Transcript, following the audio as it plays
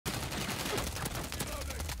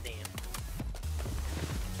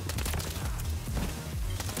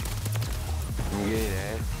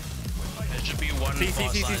one.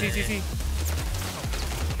 See.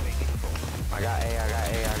 I got A.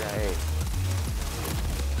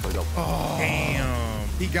 Where'd go? Oh, damn.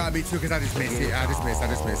 He got me too because I just missed it. I just missed.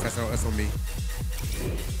 That's on me.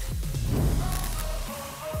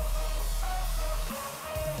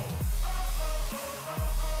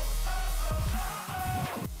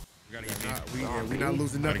 We're not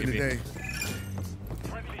losing nothing today.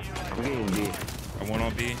 I'm getting B. I won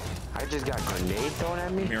on B. I just got grenade thrown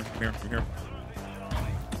at me. From here.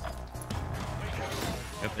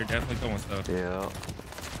 Yep, they're definitely throwing stuff. Yeah.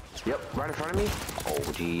 Yep, right in front of me. Oh,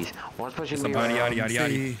 jeez. One's pushing me. Somebody, yada.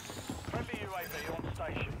 See.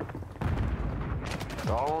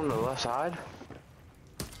 They're all on the left side.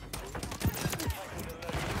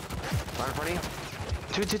 Right in front of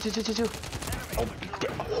you. Two. Oh,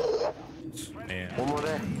 Man. one more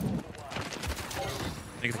there. I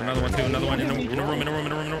think it's another one too. Another one in the room.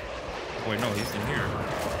 Oh, wait, no, he's in here.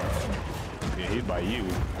 Yeah, he's by you.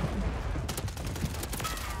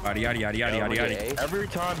 Yada. Every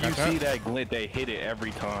time you see that glint, they hit it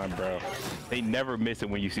every time, bro. They never miss it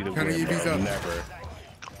when you see the glint, bro. Never.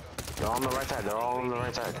 They're all on the right side. They're all on the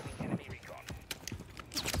right side.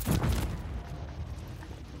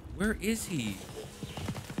 Where is he?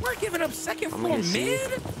 We're giving up second floor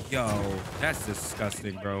mid? Yo, that's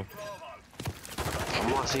disgusting, bro.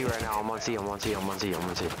 I'm on C right now. I'm on C.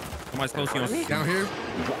 Somebody's close to you. Down here.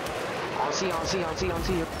 On C.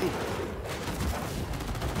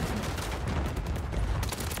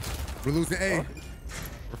 We're losing A.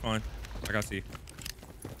 We're fine. I got C.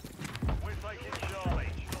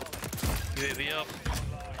 UAV up.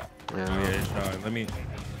 Yeah, it's shot. Let me.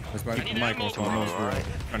 Let's put the mic on so I know it's real.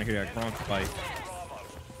 Trying to hear that Gronk fight.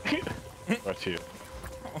 Right here.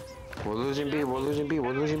 We're losing B.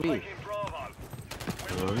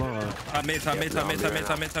 Top mid.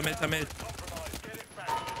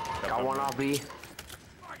 Got one off B.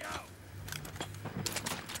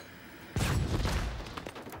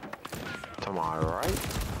 Come on, right?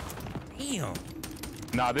 Damn.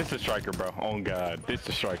 Nah, this is striker, bro. Oh God, this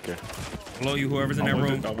is striker. Below you, whoever's in that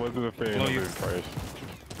room. I wasn't a fan of it first.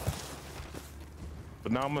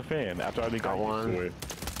 But now I'm a fan. After I think I won. It.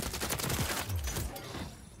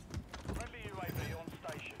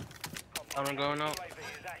 I'm going up.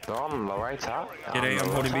 They're all on the right side. Get A, I'm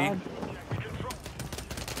holding B. In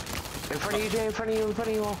front of you, Jay. In front of you.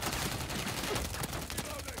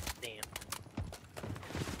 Damn.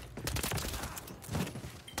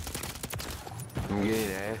 I'm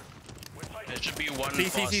getting A. There should be one. C.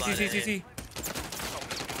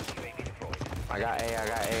 I got A.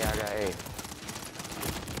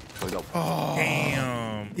 Where'd go? Oh,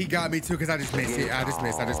 damn. He got me too because I just missed it. I just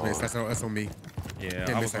missed. That's on me. Yeah, Can't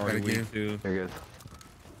I miss was like that already again. weak too. You're good.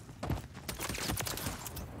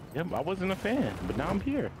 Yep, I wasn't a fan, but now I'm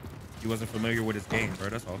here. He wasn't familiar with his game, bro.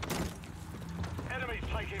 That's all.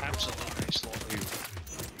 Absolutely.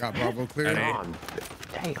 Got Bravo clear. Damn.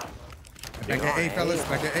 Back at A, fellas.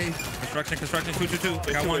 Back at A. Construction. 2.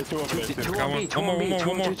 Got one. Got One more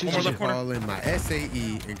left corner. Call in my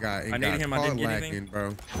SAE and got I needed him. I didn't get anything,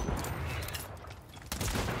 bro.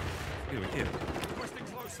 Kid.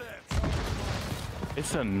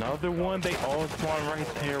 It's another one. They all spawn right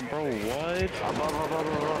there, bro. What?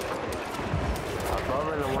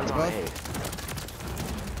 Above and the one's on A.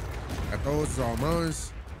 Got those all mine.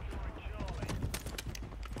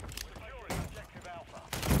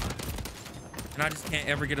 And I just can't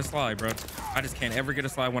ever get a slide, bro. I just can't ever get a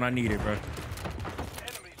slide when I need it, bro.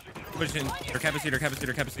 Pushing. Their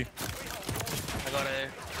capacity. I got A.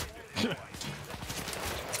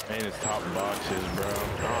 And it's top boxes, bro.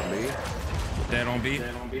 On B. Dead on B.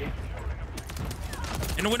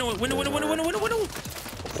 In the window.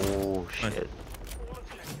 Oh shit.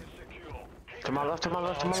 To my left.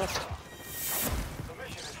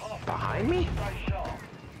 Behind me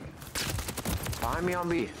on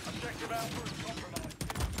B.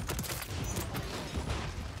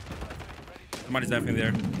 Somebody's definitely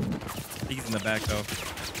there. He's in the back though.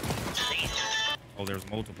 Oh, there's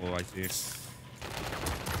multiple. I see.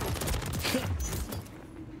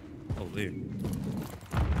 Holy.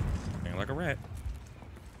 Hang like a rat.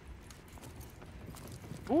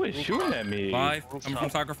 Who is shooting at me? 5. I'm from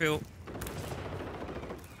soccer field.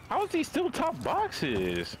 How is he still top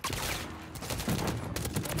boxes?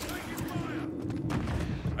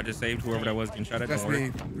 I just saved whoever that was getting shot at. That's me.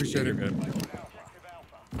 Appreciate it. Good.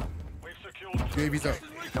 UAV's up.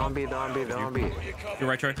 On B. You're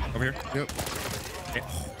right, Trey. Over here. Yep. Okay.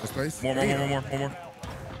 This place. More.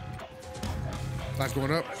 Top Flash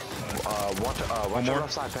going up. Watch your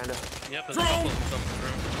left side, Panda. Yep, there's a couple of them coming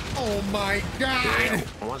through. Oh my God!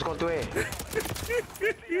 One's going through A.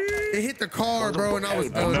 It hit the car, bro, and I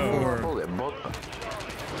was done for. Both of them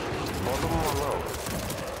are low.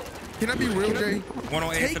 Can I be real, Jay?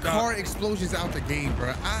 108 Take car explosions out the game, bro.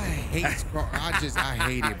 I hate car. I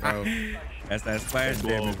hate it, bro. That's that splash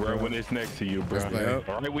damage, bro. When it's next to you, bro. Yep.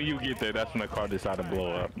 Right when you get there, that's when the car decided to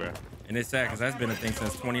blow up, bro. And it's sad because that's been a thing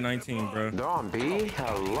since 2019, bro. They're on B.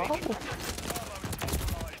 Hello.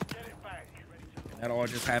 That all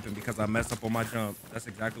just happened because I messed up on my jump. That's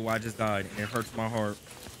exactly why I just died, and it hurts my heart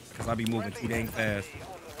because I be moving too dang fast.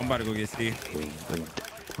 I'm about to go get C. I'm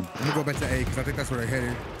gonna go back to A because I think that's where they're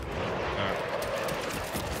headed. Right.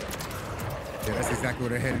 Yeah, that's exactly where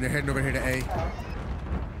they're heading. They're heading over here to A.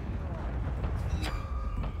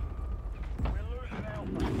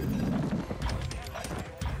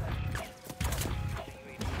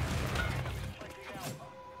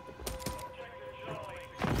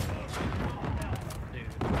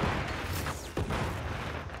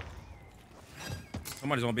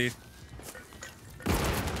 Somebody's on B. So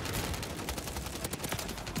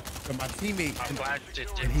my teammate, I'm glad it did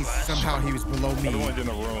and somehow he was below me. The one's in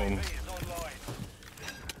the room.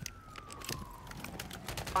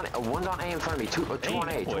 One's on A in front of me. Two on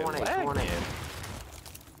A. Two on A. Two on A.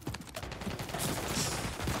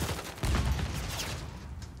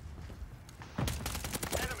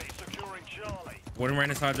 One ran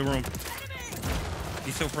inside the room.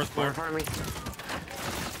 He's still first floor. One in front of me.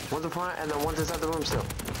 One's in front, and then one's inside the room still.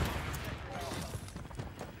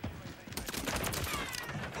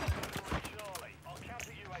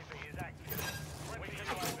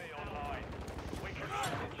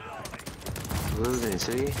 Losing,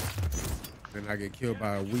 see? Then I get killed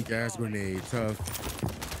by a weak ass grenade. Tough.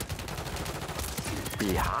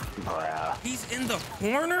 Yeah, bruh. He's in the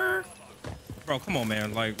corner? Bro, come on,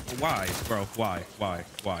 man. Like, why, bro? Why?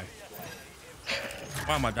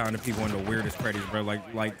 Why am I dying to people in the weirdest credits, bro?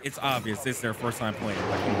 Like it's obvious. It's their first time playing.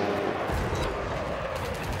 Like,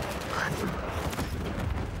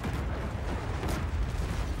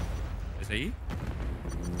 is he?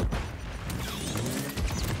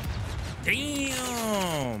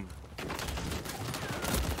 Damn!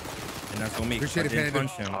 And that's on me. Appreciate it, I didn't Panda.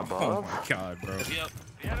 punch him. Oh my God, bro. Yep.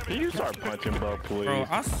 Can you start punching, bro, please? Bro,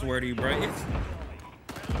 I swear to you, bro. It's...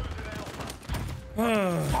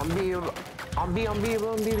 On B,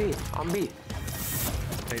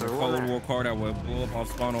 Take the Cold War car that would blow up off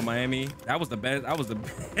spawn on Miami. That was the best. That was the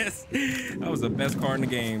best. That was the best car in the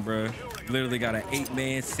game, bro. Literally got an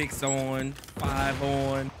 8-man, 6 on, 5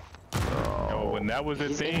 on. Yo, when that was a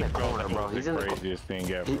thing, bro, that was He's the in the craziest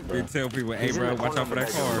thing ever, bro. You tell people, hey, He's in bro, the watch out for corner that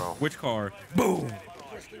of that car. bro. Which car? Boom.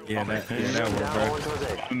 Yeah, that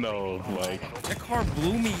one, bro. No, like, That car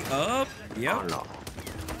blew me up. Yep. No.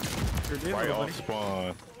 Sure did, right buddy. off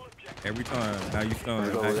spawn. Every time. Now you stunned.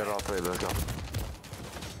 Let's go, we got all three, let's go.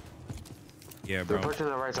 Yeah, They're bro. pushing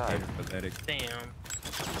the right side. It's pathetic. Damn.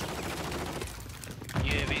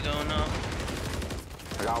 UAV going up.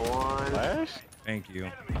 I got one. Flash? Thank you.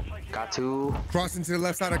 Got two. Crossing to the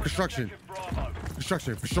left side of construction.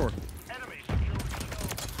 Construction, for sure.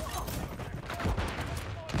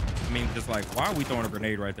 I mean, just like, why are we throwing a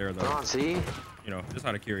grenade right there, They're though? on C. You know, just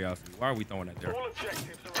out of curiosity. Why are we throwing it there?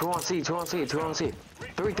 Two on C. Two on C. Three.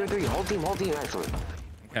 Whole team, actually.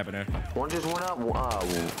 Capping there. One just went up.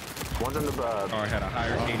 One's in the Car had a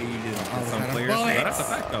higher KD than some had a players. bullet. No, that's a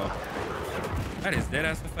fact, though. That is dead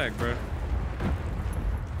ass a fact, bro.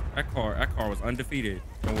 That car was undefeated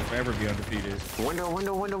and will forever be undefeated. Window.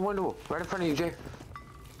 Right in front of you, Jay.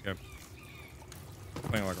 Yep.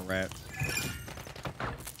 Playing like a rat.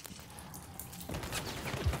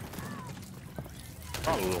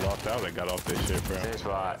 Probably would have lost out and got off this shit, bro. Same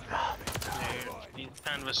spot. Dude, these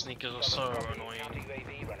canvas sneakers are so annoying.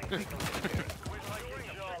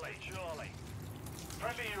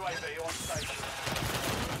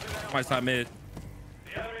 My side mid.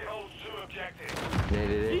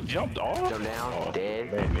 Naded He it. jumped off? Jump down.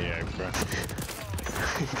 Dead. Maniac, bro.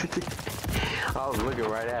 I was looking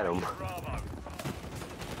right at him.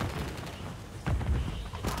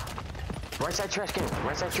 Right side trash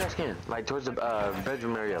can. Like towards the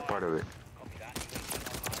bedroom area, part of it.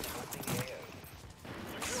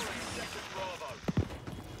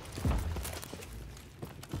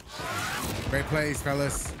 Great plays,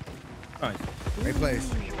 fellas. Nice. Great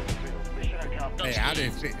plays. Hey,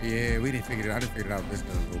 yeah, we didn't figure it out. I didn't figure it out this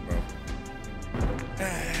time, bro. I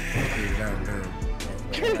figured it out, man.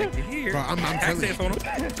 Like to hear. Bro, I'm telling Access you. on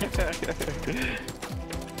him.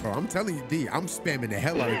 Bro, I'm telling you, D, I'm spamming the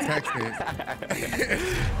hell out of text.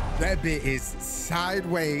 That bit is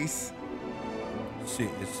sideways,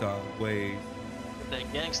 Sitting sideways.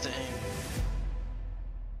 That gangster aim.